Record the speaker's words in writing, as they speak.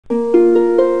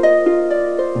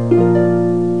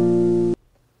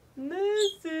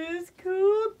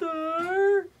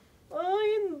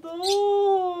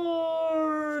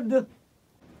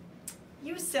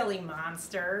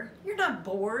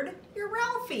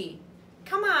Ralphie,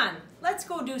 come on, let's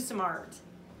go do some art.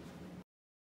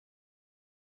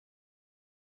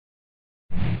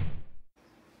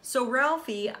 So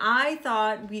Ralphie, I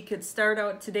thought we could start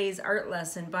out today's art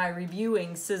lesson by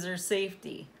reviewing scissor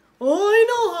safety. I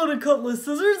know how to cut with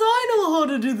scissors. I know how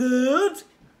to do that.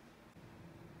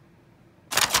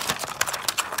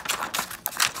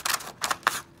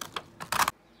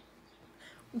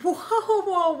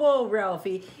 Whoa,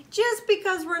 Ralphie. Just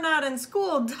because we're not in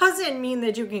school doesn't mean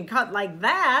that you can cut like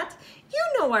that. You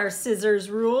know our scissors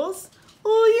rules.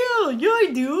 Oh yeah,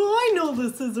 I do. I know the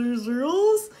scissors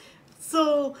rules.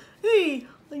 So, hey,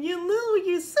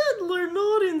 you said we're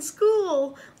not in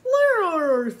school. Where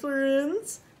are our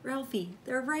friends? Ralphie,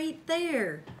 they're right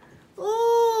there.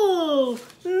 Oh,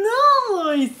 now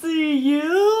I see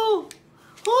you.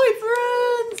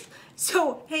 Hi, friends.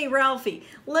 So, hey, Ralphie,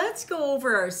 let's go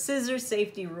over our scissor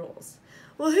safety rules.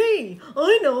 Well, hey,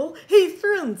 I know. Hey,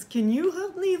 friends, can you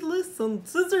help me list some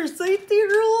scissor safety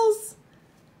rules?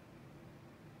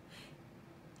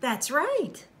 That's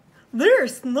right. They're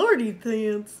smarty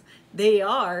pants. They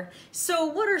are. So,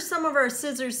 what are some of our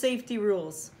scissor safety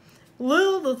rules?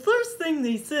 Well, the first thing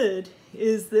they said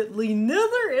is that we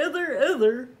never,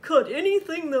 ever cut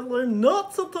anything that we're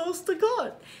not supposed to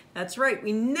cut. That's right,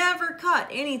 we never cut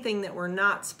anything that we're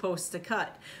not supposed to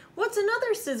cut. What's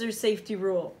another scissor safety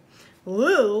rule?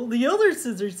 Well, the other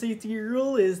scissor safety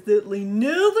rule is that we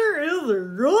never, ever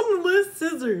run with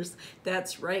scissors.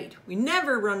 That's right, we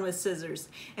never run with scissors.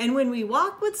 And when we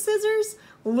walk with scissors,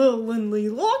 well, when we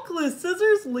walk with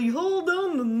scissors, we hold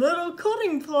on the metal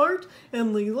cutting part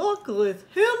and we walk with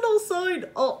handle side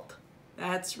up.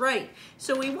 That's right.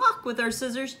 So we walk with our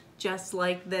scissors just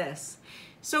like this.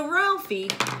 So Ralphie,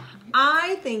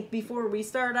 I think before we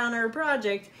start on our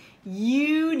project,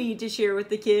 you need to share with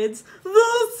the kids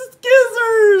the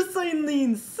scissors. I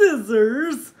mean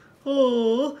scissors.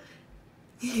 Oh.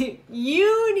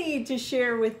 You need to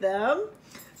share with them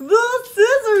the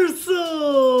scissors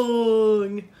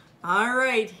song. All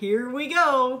right, here we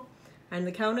go. On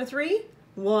the count of 3.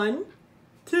 1,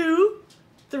 2,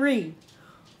 3.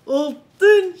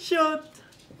 Open shut,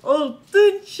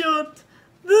 that's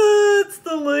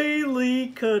the way we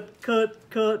cut.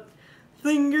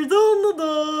 Fingers on the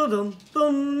bottom,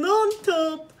 thumb on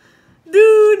top.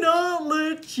 Do not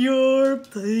let your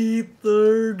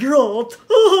paper drop.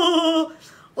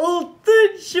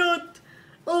 Open shut,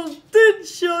 that's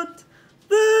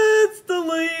the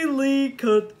way we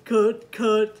cut.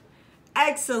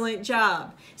 Excellent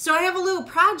job. So I have a little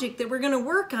project that we're going to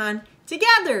work on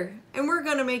together, and we're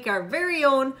going to make our very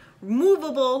own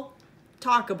movable,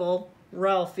 talkable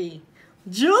Ralphie.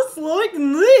 Just like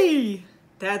me.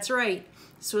 That's right.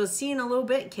 So we'll see you in a little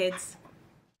bit, kids.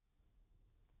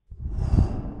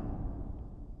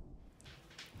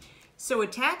 So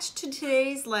attached to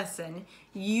today's lesson,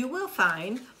 you will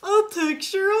find a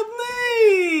picture of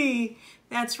me.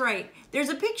 That's right. There's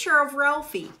a picture of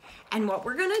Ralphie. And what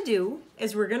we're going to do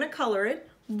is we're going to color it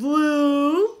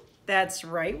blue. That's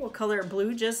right. We'll color it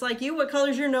blue just like you. What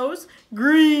color's your nose?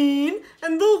 Green.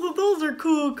 And both of those are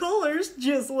cool colors,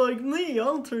 just like me.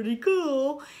 I'm pretty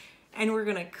cool. And we're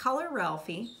going to color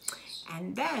Ralphie.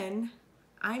 And then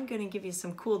I'm going to give you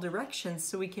some cool directions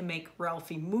so we can make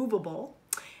Ralphie movable.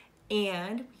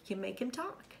 And we can make him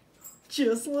talk.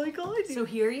 Just like I do. So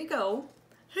here you go.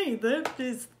 Hey, that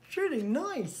is pretty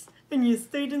nice. And you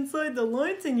stayed inside the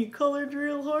lines and you colored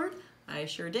real hard? I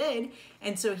sure did.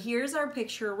 And so here's our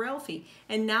picture of Ralphie.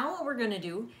 And now what we're going to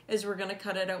do is we're going to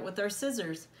cut it out with our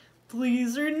scissors.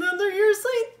 Please remember your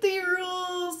safety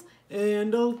rules.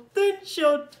 And open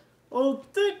shut. That's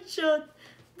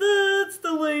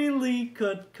the way we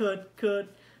cut.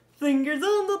 Fingers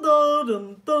on the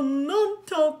bottom, thumb on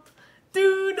top.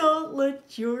 Do not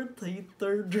let your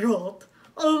paper drop.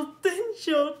 Open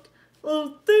shut.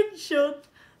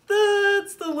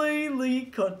 That's the way we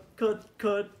cut.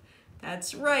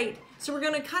 That's right. So we're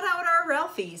going to cut out our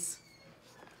Ralphies.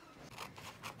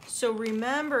 So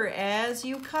remember, as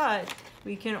you cut,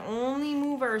 we can only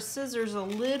move our scissors a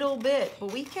little bit,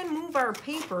 but we can move our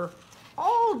paper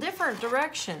all different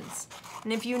directions.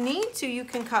 And if you need to, you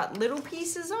can cut little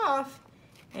pieces off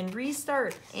and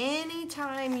restart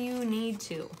anytime you need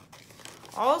to.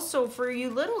 Also, for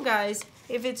you little guys,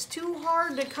 if it's too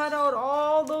hard to cut out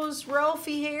all those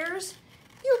Ralphie hairs,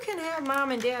 you can have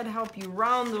Mom and Dad help you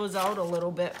round those out a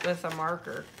little bit with a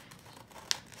marker.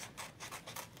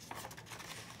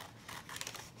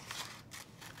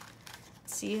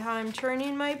 See how I'm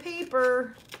turning my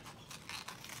paper?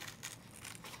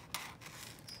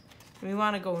 We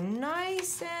want to go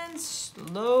nice and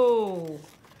slow.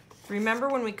 Remember,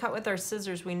 when we cut with our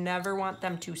scissors, we never want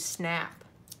them to snap.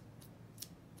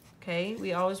 Okay,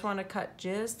 we always want to cut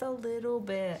just a little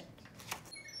bit.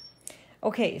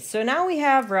 Okay, so now we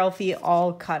have Ralphie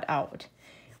all cut out.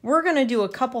 We're going to do a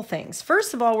couple things.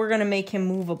 First of all, we're going to make him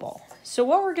movable. So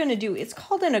what we're going to do, it's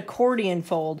called an accordion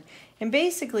fold. And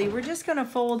basically, we're just going to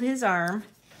fold his arm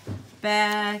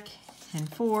back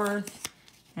and forth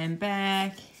and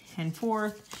back and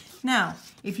forth. Now,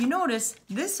 if you notice,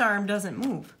 this arm doesn't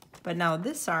move, but now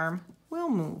this arm will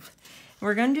move.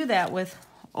 We're going to do that with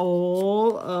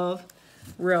all of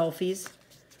Ralphie's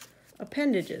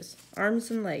appendages,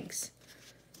 arms and legs.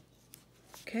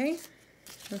 Okay,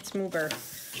 let's move our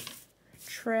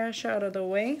trash out of the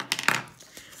way.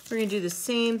 We're going to do the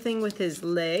same thing with his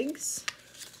legs.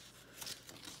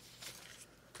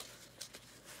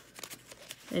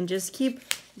 And just keep,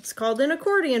 it's called an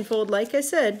accordion fold, like I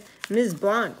said. Ms.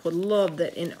 Blanc would love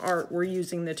that in art we're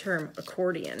using the term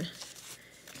accordion.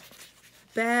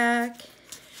 Back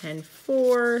and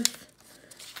forth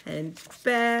and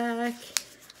back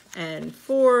and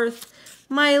forth.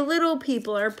 My little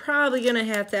people are probably going to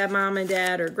have Mom and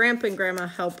Dad or Grandpa and Grandma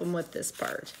help them with this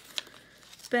part.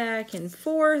 Back and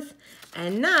forth.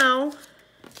 And now,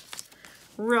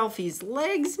 Ralphie's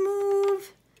legs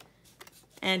move.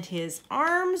 And his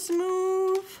arms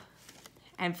move.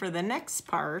 And for the next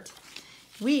part,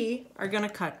 we are going to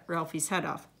cut Ralphie's head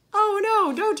off. Oh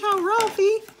no, don't tell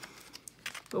Ralphie.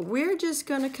 But we're just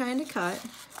going to kind of cut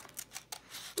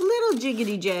a little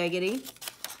jiggity-jaggedy.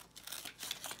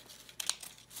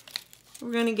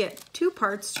 We're going to get 2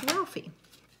 parts to Ralphie.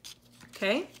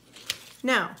 Okay?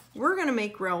 Now, we're going to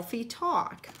make Ralphie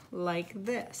talk like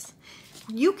this.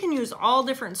 You can use all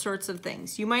different sorts of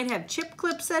things. You might have chip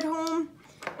clips at home.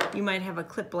 You might have a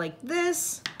clip like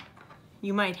this.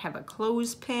 You might have a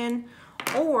clothespin.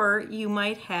 Or you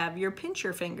might have your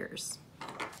pincher fingers.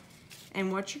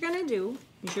 And what you're going to do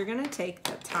is you're going to take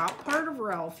the top part of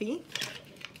Ralphie.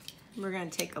 We're going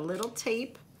to take a little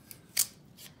tape.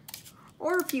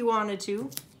 Or if you wanted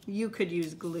to, you could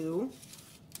use glue.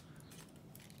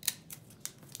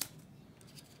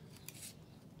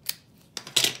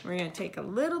 We're going to take a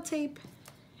little tape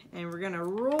and we're going to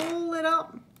roll it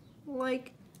up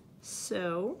like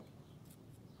so.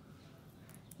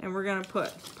 And we're going to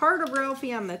put part of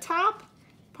Ralphie on the top,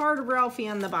 part of Ralphie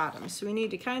on the bottom. So we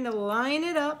need to kind of line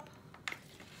it up.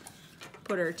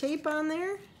 Put our tape on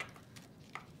there.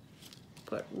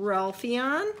 Put Ralphie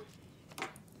on.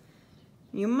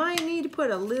 You might need to put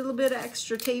a little bit of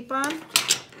extra tape on.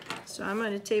 So I'm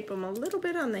going to tape them a little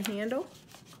bit on the handle,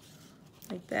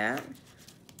 like that.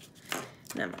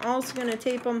 And I'm also going to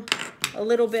tape them a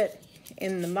little bit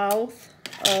in the mouth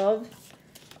of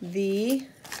the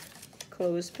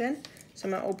clothespin. So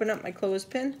I'm going to open up my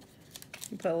clothespin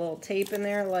and put a little tape in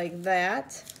there like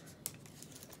that.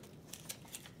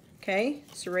 Okay,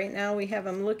 so right now we have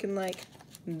them looking like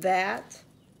that.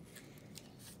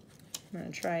 I'm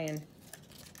going to try and...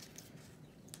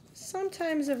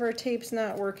 Sometimes if our tape's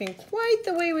not working quite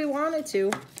the way we want it to,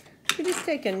 we just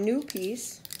take a new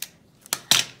piece.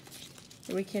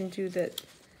 We can do that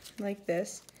like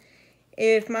this.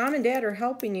 If Mom and Dad are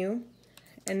helping you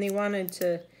and they wanted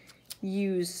to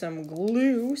use some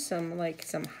glue, some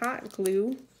hot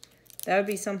glue, that would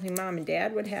be something Mom and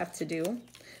Dad would have to do.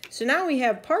 So now we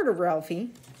have part of Ralphie,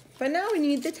 but now we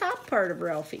need the top part of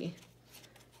Ralphie.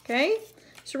 Okay?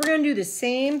 So we're going to do the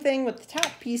same thing with the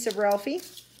top piece of Ralphie.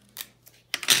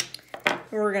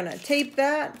 We're going to tape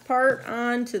that part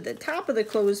onto the top of the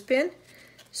clothespin.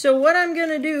 So what I'm going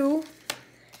to do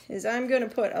is I'm going to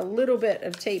put a little bit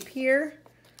of tape here.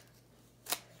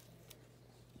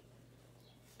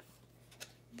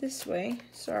 This way,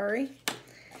 sorry.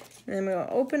 And I'm going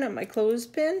to open up my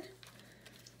clothespin.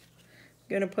 I'm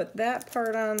going to put that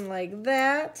part on like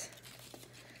that.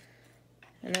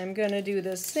 And I'm going to do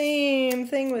the same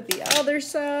thing with the other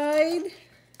side.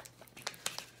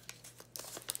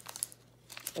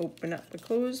 Open up the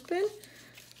clothespin,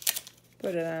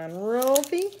 put it on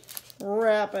Ralphie,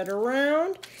 wrap it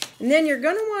around, and then you're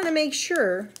going to want to make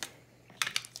sure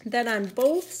that on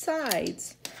both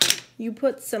sides you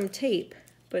put some tape,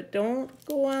 but don't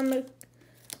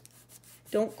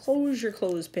close your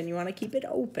clothespin. You want to keep it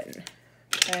open,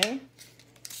 okay?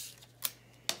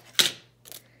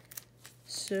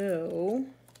 So,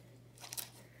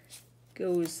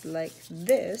 goes like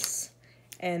this.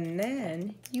 And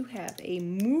then you have a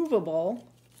movable,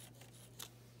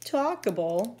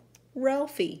 talkable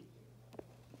Ralphie.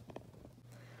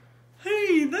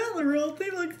 Hey, that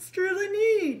Ralphie looks really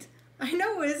neat. I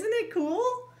know, isn't it cool?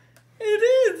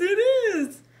 It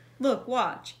is. Look,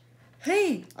 watch.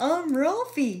 Hey, I'm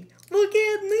Ralphie. Look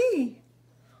at me.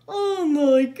 Oh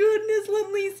my goodness,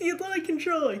 let me see if I can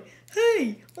try.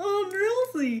 Hey, I'm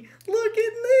Ralphie. crazy. Look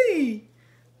at me.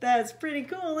 That's pretty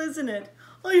cool, isn't it?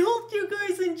 I hope you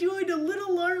guys enjoyed a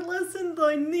little art lesson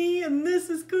by me and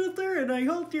Mrs. Cooper, and I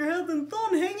hope you're having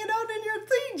fun hanging out in your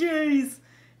TJs.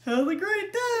 Have a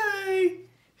great day.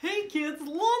 Hey kids,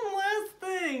 one last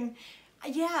thing.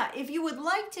 Yeah, if you would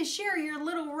like to share your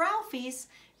little Ralphies,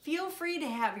 feel free to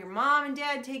have your mom and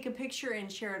dad take a picture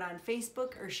and share it on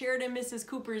Facebook or share it in Mrs.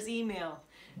 Cooper's email.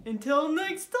 Until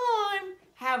next time.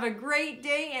 Have a great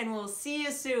day and we'll see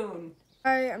you soon.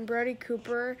 Hi, I'm Brody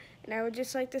Cooper, and I would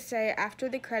just like to say after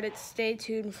the credits, stay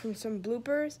tuned for some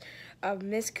bloopers of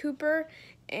Miss Cooper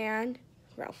and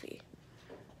Ralphie.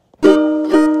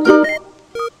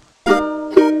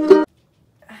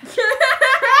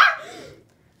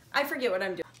 I forget what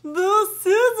I'm doing. The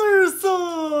scissor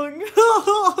song.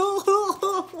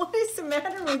 What is the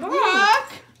matter with you?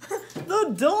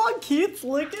 The dog keeps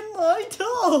licking my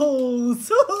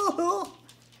toes.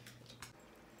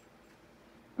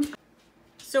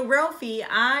 So Ralphie,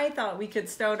 I thought we could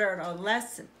start our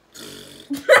lesson.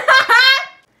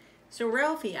 So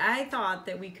Ralphie, I thought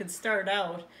that we could start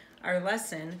out our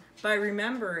lesson by